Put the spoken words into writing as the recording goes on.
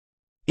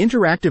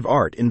Interactive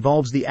art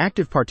involves the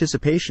active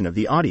participation of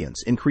the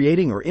audience in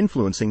creating or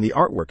influencing the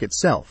artwork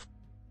itself.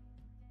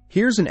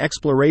 Here's an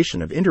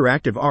exploration of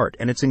interactive art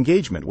and its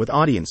engagement with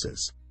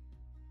audiences.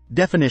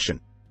 Definition: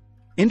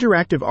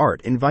 interactive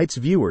art invites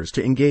viewers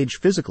to engage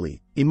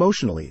physically,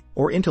 emotionally,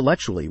 or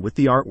intellectually with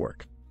the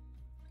artwork.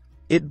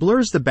 It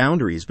blurs the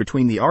boundaries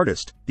between the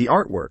artist, the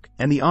artwork,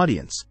 and the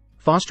audience,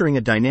 fostering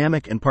a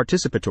dynamic and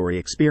participatory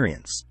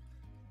experience.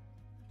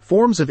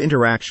 Forms of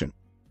interaction.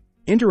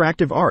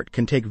 Interactive art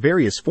can take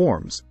various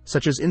forms,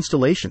 such as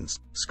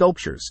installations,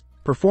 sculptures,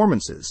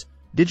 performances,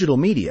 digital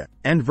media,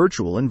 and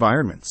virtual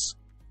environments.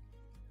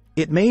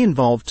 It may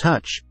involve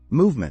touch,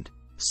 movement,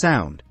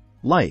 sound,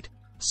 light,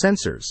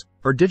 sensors,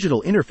 or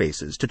digital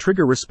interfaces to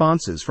trigger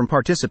responses from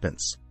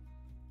participants.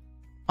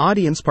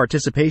 Audience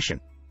participation.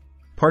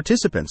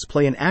 Participants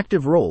play an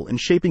active role in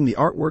shaping the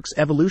artwork's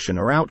evolution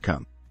or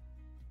outcome.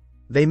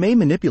 They may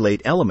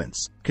manipulate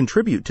elements,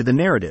 contribute to the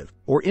narrative,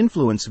 or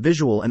influence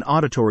visual and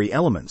auditory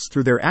elements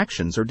through their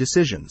actions or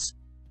decisions.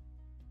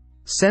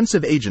 Sense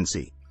of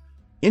agency.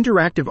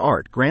 Interactive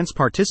art grants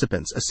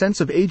participants a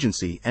sense of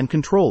agency and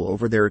control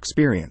over their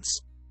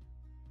experience.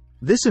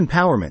 This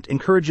empowerment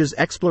encourages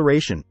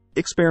exploration,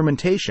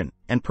 experimentation,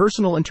 and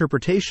personal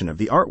interpretation of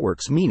the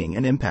artwork's meaning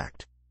and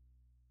impact.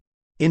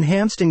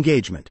 Enhanced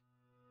engagement.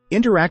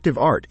 Interactive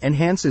art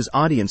enhances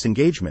audience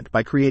engagement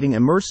by creating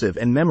immersive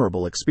and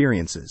memorable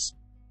experiences.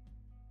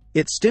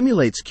 It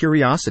stimulates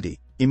curiosity,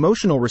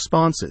 emotional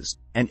responses,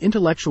 and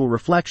intellectual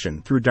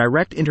reflection through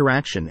direct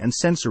interaction and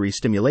sensory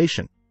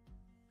stimulation.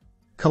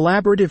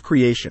 Collaborative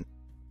creation.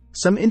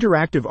 Some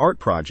interactive art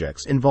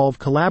projects involve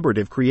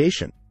collaborative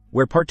creation,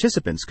 where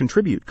participants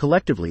contribute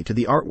collectively to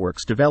the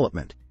artwork's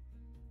development.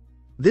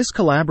 This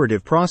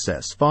collaborative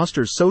process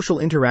fosters social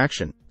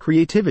interaction,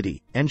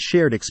 creativity, and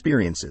shared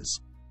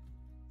experiences.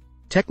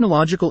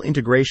 Technological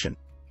integration.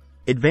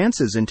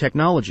 Advances in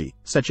technology,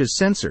 such as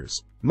sensors,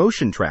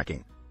 motion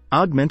tracking,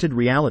 augmented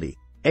reality,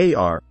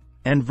 AR,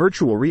 and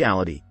virtual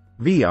reality,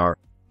 VR,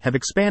 have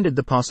expanded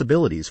the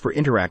possibilities for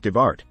interactive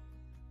art.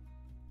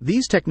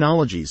 These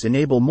technologies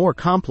enable more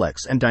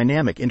complex and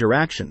dynamic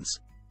interactions.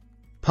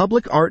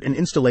 Public art and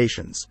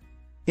installations.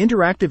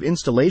 Interactive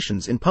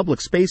installations in public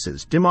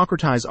spaces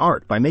democratize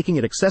art by making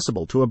it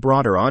accessible to a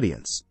broader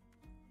audience.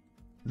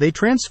 They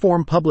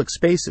transform public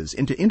spaces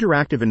into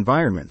interactive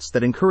environments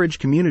that encourage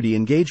community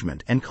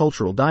engagement and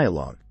cultural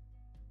dialogue.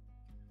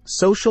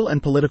 Social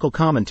and political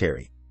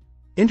commentary.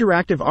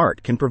 Interactive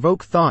art can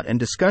provoke thought and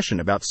discussion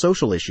about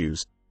social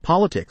issues,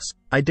 politics,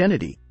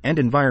 identity, and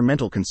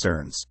environmental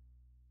concerns.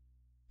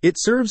 It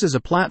serves as a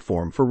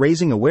platform for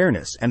raising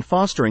awareness and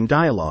fostering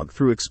dialogue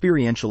through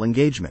experiential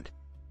engagement.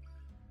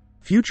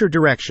 Future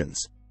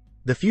directions.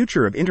 The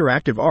future of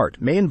interactive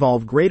art may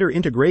involve greater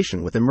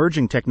integration with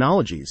emerging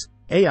technologies,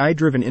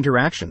 AI-driven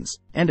interactions,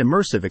 and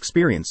immersive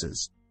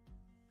experiences.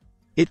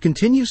 It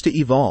continues to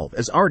evolve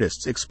as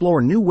artists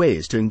explore new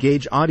ways to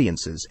engage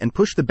audiences and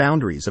push the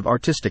boundaries of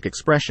artistic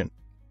expression.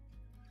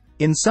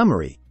 In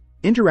summary,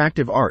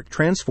 interactive art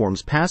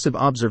transforms passive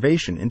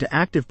observation into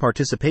active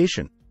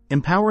participation,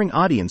 empowering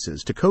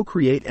audiences to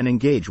co-create and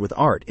engage with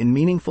art in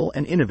meaningful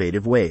and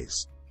innovative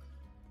ways.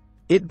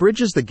 It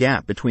bridges the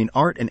gap between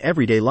art and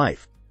everyday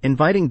life,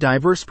 inviting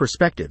diverse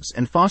perspectives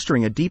and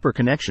fostering a deeper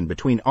connection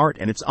between art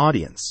and its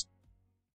audience.